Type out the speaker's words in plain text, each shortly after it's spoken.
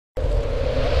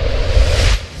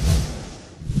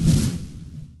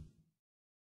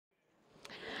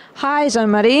Hi,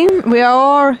 Jean-Marie. We are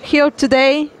all here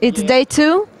today. It's day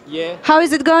 2. Yeah. How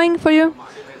is it going for you?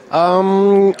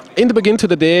 In the beginning of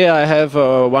the day, I have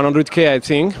 100k, I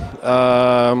think,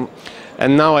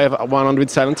 and now I have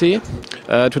 170.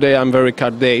 Today I'm very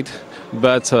cut date,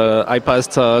 but I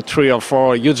passed 3 or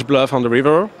 4 huge bluffs on the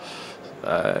river.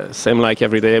 Same like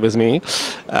every day with me.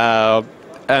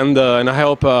 And I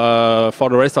hope for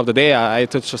the rest of the day I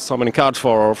touch so many cards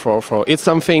for eat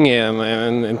something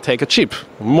and take a chip,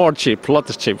 more chip, lot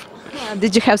of chip.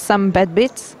 Did you have some bad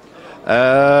bits?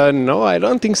 No, I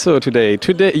don't think so today.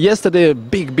 Yesterday,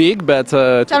 big, but...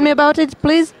 Tell me about it,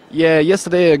 please. Yeah,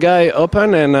 yesterday a guy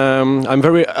opened and I'm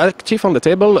very active on the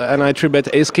table and I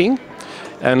 3-bet ace-king.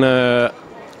 And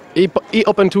he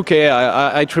opened 2k,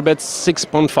 I 3-bet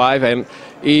 6.5 and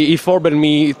he 4-bet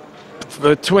me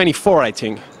 24, I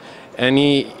think. And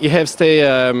he have stay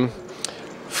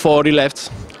 40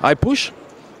 left. I push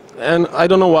and I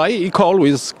don't know why, he called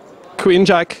with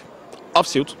queen-jack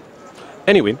offsuit.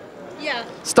 Anyway. Yeah.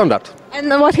 Standard. And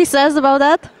what he says about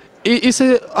that? He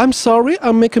said, I'm sorry,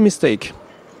 I make a mistake.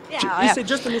 Yeah, He said,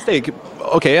 just a mistake.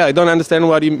 Okay, I don't understand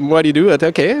what he do, but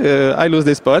okay, I lose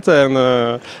this spot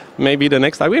and maybe the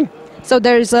next I win. So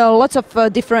there's lots of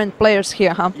different players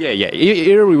here, huh? Yeah.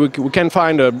 Here we can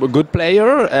find a good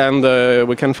player and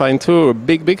we can find 2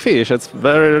 big fish. That's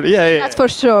very, yeah. That's for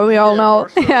sure, we all know.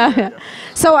 Sure. Yeah.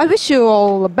 So I wish you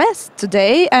all the best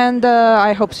today and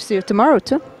I hope to see you tomorrow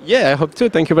too. Yeah, I hope too.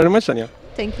 Thank you very much, Tanya.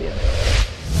 Thank you.